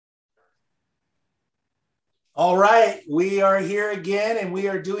All right, we are here again, and we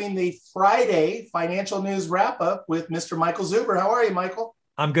are doing the Friday financial news wrap up with Mr. Michael Zuber. How are you, Michael?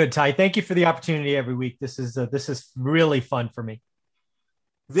 I'm good, Ty. Thank you for the opportunity every week. This is really fun for me.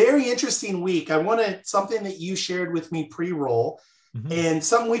 Very interesting week. I wanted something that you shared with me pre-roll, Mhm. and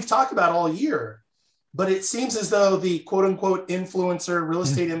something we've talked about all year. But it seems as though the quote unquote influencer, real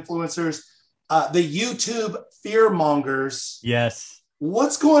estate influencers, the YouTube fear mongers, Yes.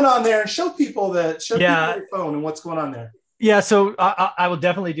 what's going on there? And show people Yeah. your phone and what's going on there. Yeah. So I will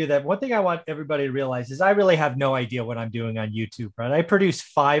definitely do that. One thing I want everybody to realize is I really have no idea what I'm doing on YouTube, right? I produce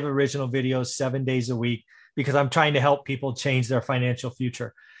 5 original videos 7 days a week because I'm trying to help people change their financial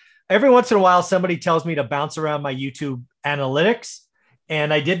future. Every once in a while, somebody tells me to bounce around my YouTube analytics.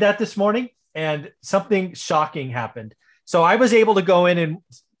 And I did that this morning and something shocking happened. So I was able to go in and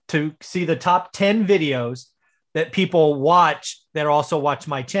to see the top 10 videos that people watch that also watch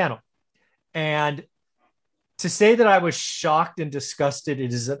my channel. And to say that I was shocked and disgusted,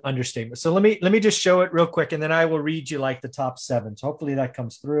 it is an understatement. So let me just show it real quick, and then I will read you like the top seven. So hopefully that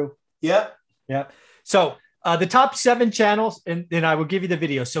comes through. Yep. Yeah. So the top seven channels, and then I will give you the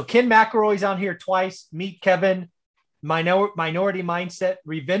video. So Ken McElroy's on here twice. Meet Kevin, Minority Mindset,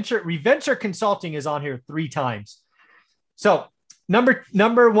 Reventure Consulting is on here 3 times. So number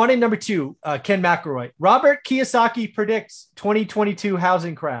one and number two, Ken McElroy. Robert Kiyosaki predicts 2022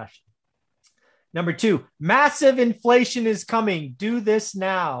 housing crash. Number two, massive inflation is coming. Do this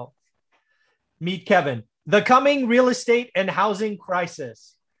now. Meet Kevin. The coming real estate and housing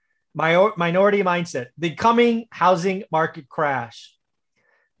crisis. Minority Mindset. The coming housing market crash.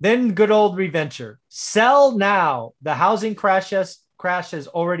 Then good old Reventure. Sell now. The housing crash has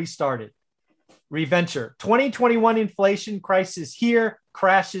already started. Reventure. 2021 inflation crisis here.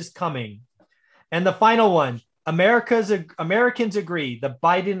 Crash is coming. And the final one. Americans agree the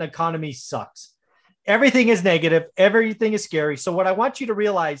Biden economy sucks. Everything is negative. Everything is scary. So what I want you to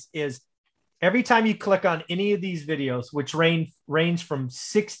realize is every time you click on any of these videos, which range from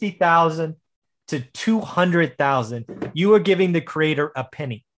 60,000 to 200,000, you are giving the creator a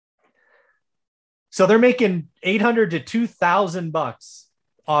penny. So they're making 800 to 2,000 bucks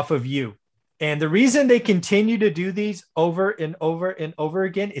off of you. And the reason they continue to do these over and over and over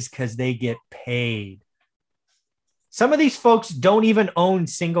again is because they get paid. Some of these folks don't even own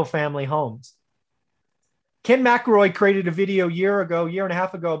single family homes. Ken McElroy created a video year and a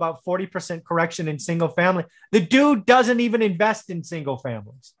half ago, about 40% correction in single family. The dude doesn't even invest in single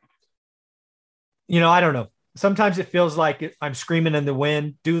families. I don't know. Sometimes it feels like I'm screaming in the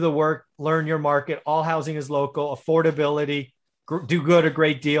wind. Do the work, learn your market. All housing is local, affordability, do good or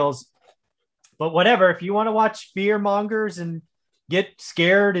great deals. But whatever, if you want to watch fear mongers and get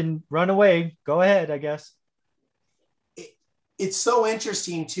scared and run away, go ahead, I guess. It's so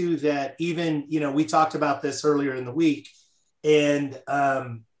interesting too that even we talked about this earlier in the week, and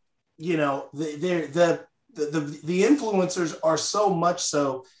the influencers are so much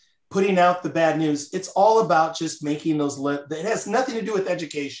so putting out the bad news. It's all about just making it has nothing to do with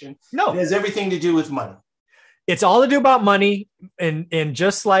education. It No, has everything to do with money. it's all to do about money, and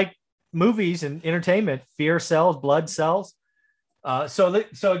just like movies and entertainment, fear sells, blood sells. So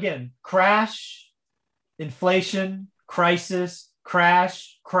again, crash, inflation, crisis,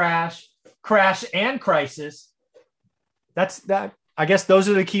 crash, and crisis. That's that. I guess those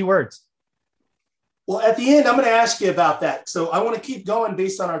are the key words. Well, at the end, I'm going to ask you about that. So I want to keep going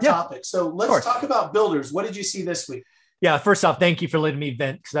based on our Yeah, topic. So of let's course. talk about builders. What did you see this week? Yeah. First off, thank you for letting me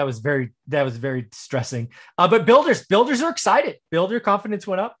vent because that was very stressing. But builders are excited. Builder confidence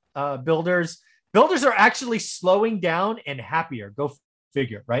went up. Builders are actually slowing down and happier. Go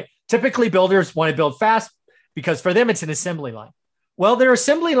figure, right? Typically, builders want to build fast because for them it's an assembly line. Well, their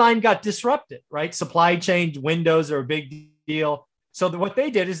assembly line got disrupted, right? Supply chain windows are a big deal. So what they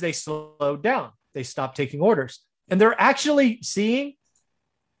did is they slowed down. They stopped taking orders, and they're actually seeing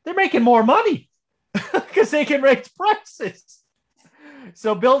they're making more money because they can raise prices.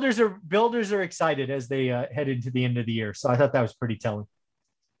 So builders are excited as they head into the end of the year. So I thought that was pretty telling.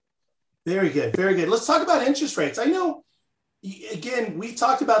 Very good. Very good. Let's talk about interest rates. I know, again, we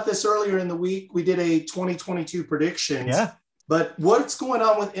talked about this earlier in the week. We did a 2022 predictions, Yeah, but what's going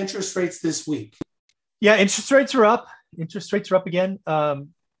on with interest rates this week? yeah. Interest rates are up. Interest rates are up again.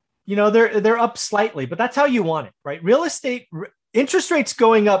 They're up slightly, but that's how you want it, right? Real estate interest rates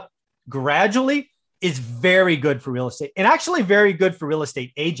going up gradually is very good for real estate, and actually very good for real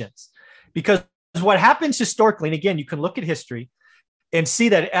estate agents, because what happens historically, and again, you can look at history and see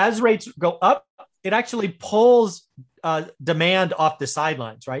that as rates go up, it actually pulls demand off the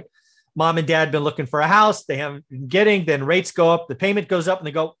sidelines, right? Mom and dad been looking for a house, they haven't been getting, then rates go up, the payment goes up, and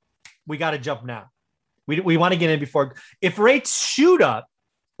they go, we got to jump now. We want to get in before, if rates shoot up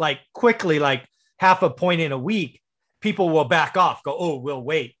like quickly, like half a point in a week, people will back off, go, oh, we'll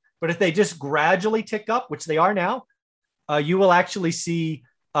wait. But if they just gradually tick up, which they are now, you will actually see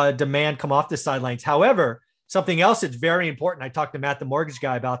demand come off the sidelines. However, something else that's very important, I talked to Matt, the mortgage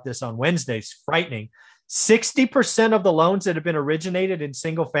guy, about this on Wednesday. It's frightening. 60% of the loans that have been originated in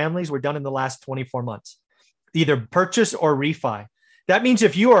single families were done in the last 24 months, either purchase or refi. That means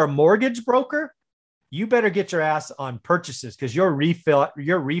if you are a mortgage broker, you better get your ass on purchases, because your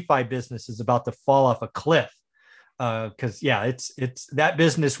refi business is about to fall off a cliff. Because it's that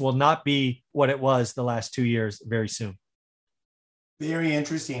business will not be what it was the last 2 years very soon. Very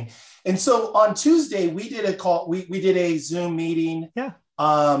interesting. And so on Tuesday, we did a call. We did a Zoom meeting. Yeah.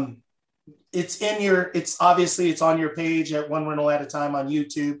 It's obviously on your page at One Rental at a Time on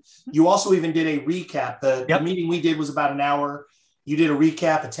YouTube. You also even did a recap. The meeting we did was about an hour. You did a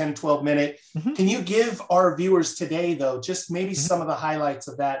recap, a 10, 12 minute. Mm-hmm. Can you give our viewers today, though, just maybe some of the highlights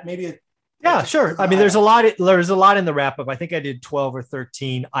of that? Yeah, sure. I mean, there's a lot in the wrap up. I think I did 12 or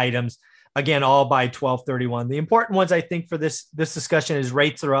 13 items, again, all by 12/31. The important ones, I think, for this discussion is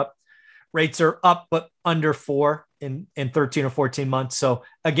rates are up. Rates are up, but under 4 in 13 or 14 months. So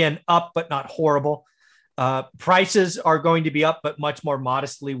again, up, but not horrible. Prices are going to be up, but much more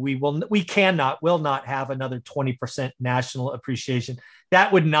modestly. Will not have another 20% national appreciation.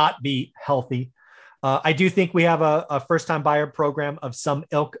 That would not be healthy. I do think we have a first-time buyer program of some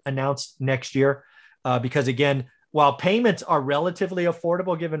ilk announced next year, because again, while payments are relatively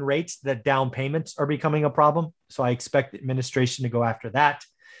affordable given rates, the down payments are becoming a problem. So I expect the administration to go after that.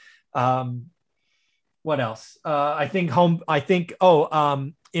 What else?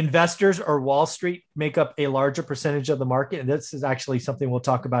 Investors or Wall Street make up a larger percentage of the market. And this is actually something we'll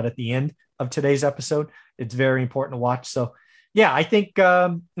talk about at the end of today's episode. It's very important to watch. So yeah, I think,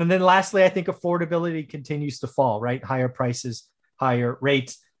 and then lastly, I think affordability continues to fall, right? Higher prices, higher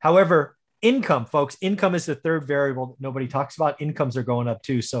rates. However, income is the third variable that nobody talks about. Incomes are going up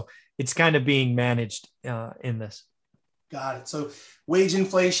too. So it's kind of being managed in this. Got it. So wage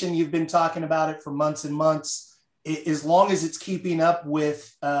inflation, you've been talking about it for months and months. As long as it's keeping up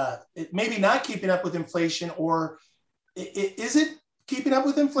with, maybe not keeping up with inflation, or is it keeping up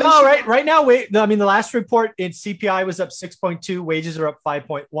with inflation? No, right now, the last report in CPI was up 6.2, wages are up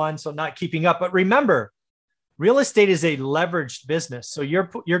 5.1, so not keeping up. But remember, real estate is a leveraged business, so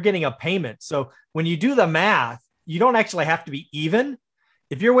you're getting a payment. So when you do the math, you don't actually have to be even.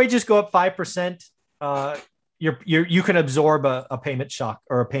 If your wages go up 5%, you can absorb a payment shock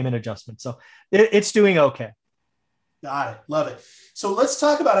or a payment adjustment. So it's doing okay. Got it. Love it. So let's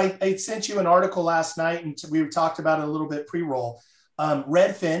talk about, I sent you an article last night, and we talked about it a little bit pre-roll.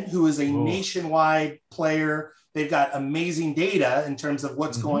 Redfin, who is a nationwide player, they've got amazing data in terms of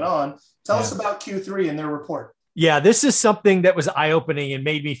what's going on. Tell us about Q3 and their report. Yeah, this is something that was eye-opening and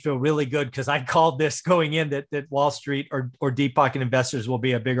made me feel really good, because I called this going in that Wall Street or deep pocket investors will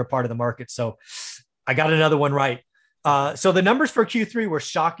be a bigger part of the market. So I got another one right. So the numbers for Q3 were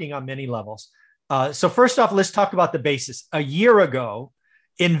shocking on many levels. So first off, let's talk about the basis. A year ago,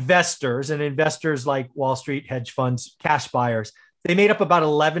 investors like Wall Street, hedge funds, cash buyers, they made up about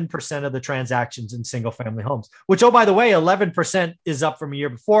 11% of the transactions in single family homes, which, oh, by the way, 11% is up from a year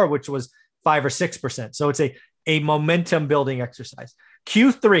before, which was 5 or 6%. So it's a momentum building exercise.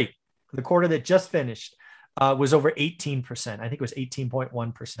 Q3, the quarter that just finished, was over 18%. I think it was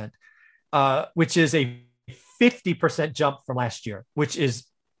 18.1%, which is a 50% jump from last year,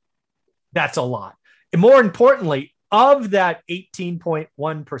 that's a lot. And more importantly, of that 18.1%,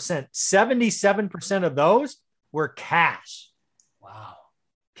 77% of those were cash. Wow.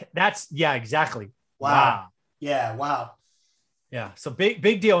 Exactly. Wow. Yeah. Wow. Yeah. So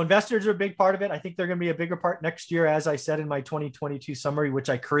big deal. Investors are a big part of it. I think they're going to be a bigger part next year, as I said in my 2022 summary, which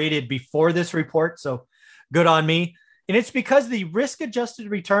I created before this report. So good on me. And it's because the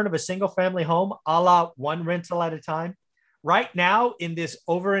risk-adjusted return of a single family home, a la One Rental at a Time, right now in this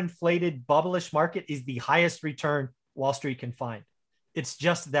overinflated bubblish market, is the highest return Wall Street can find. It's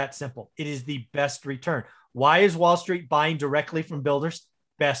just that simple. It is the best return. Why is Wall Street buying directly from builders?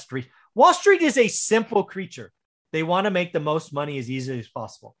 Wall Street is a simple creature. They want to make the most money as easily as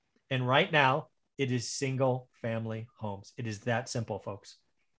possible. And right now, it is single family homes. It is that simple, folks.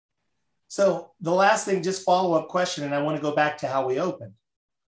 So the last thing, just follow-up question, and I want to go back to how we opened.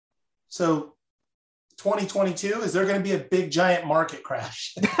 So 2022, is there going to be a big giant market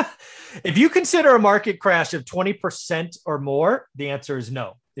crash? If you consider a market crash of 20% or more, the answer is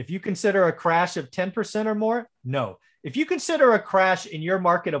no. If you consider a crash of 10% or more, no. If you consider a crash in your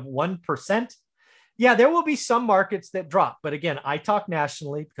market of 1%, yeah, there will be some markets that drop. But again, I talk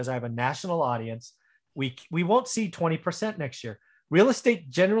nationally because I have a national audience. we won't see 20% next year. Real estate,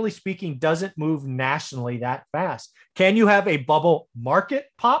 generally speaking, doesn't move nationally that fast. Can you have a bubble market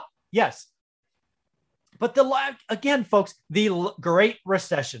pop? Yes. But again, folks, the Great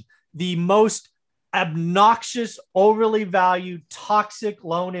Recession, the most obnoxious, overly valued, toxic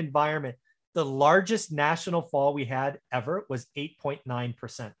loan environment, the largest national fall we had ever was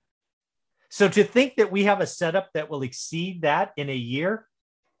 8.9%. So to think that we have a setup that will exceed that in a year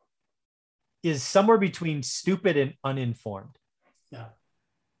is somewhere between stupid and uninformed. Yeah.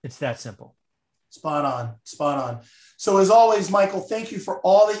 It's that simple. Spot on. Spot on. So as always, Michael, thank you for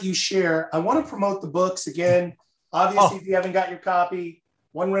all that you share. I want to promote the books again. Obviously, if you haven't got your copy,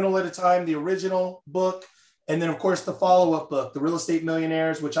 One Rental at a Time, the original book, and then of course the follow-up book, The Real Estate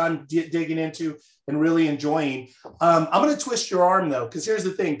Millionaires, which I'm digging into and really enjoying. I'm going to twist your arm though, because here's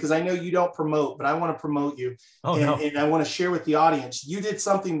the thing, because I know you don't promote, but I want to promote you. And I want to share with the audience. You did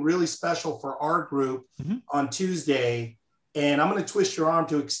something really special for our group on Tuesday. And I'm going to twist your arm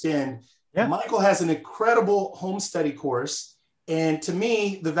to extend. Yeah. Michael has an incredible home study course. And to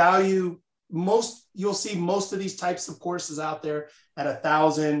me, the value, you'll see most of these types of courses out there at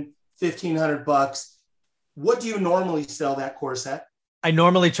 $1,000, $1,500. What do you normally sell that course at? I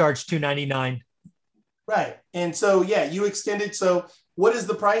normally charge $299. Right. And so, yeah, you extended. So what is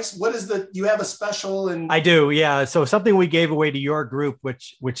the price? You have a special? And I do. Yeah. So something we gave away to your group,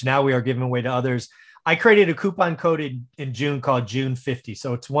 which now we are giving away to others. I created a coupon code in June called June 50.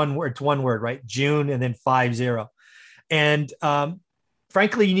 So it's one word, right? June and then 50. And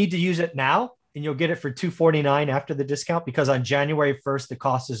frankly, you need to use it now and you'll get it for $249 after the discount, because on January 1st, the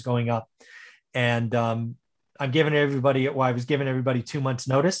cost is going up. And I'm giving everybody, I was giving everybody 2 months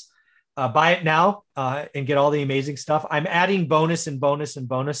notice. Buy it now and get all the amazing stuff. I'm adding bonus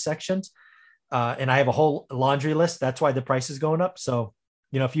sections. And I have a whole laundry list. That's why the price is going up. So,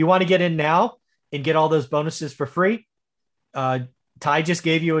 if you want to get in now and get all those bonuses for free, Ty just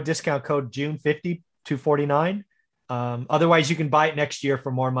gave you a discount code June 50, $249. Otherwise, you can buy it next year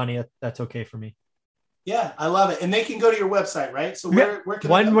for more money. That's okay for me. Yeah, I love it. And they can go to your website, right? So where can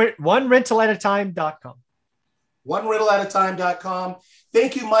OneRentalAtAtime.com. OneRentalAtAtime.com.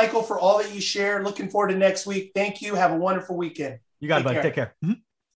 Thank you, Michael, for all that you share. Looking forward to next week. Thank you. Have a wonderful weekend. You got it, bud. Take care. Mm-hmm.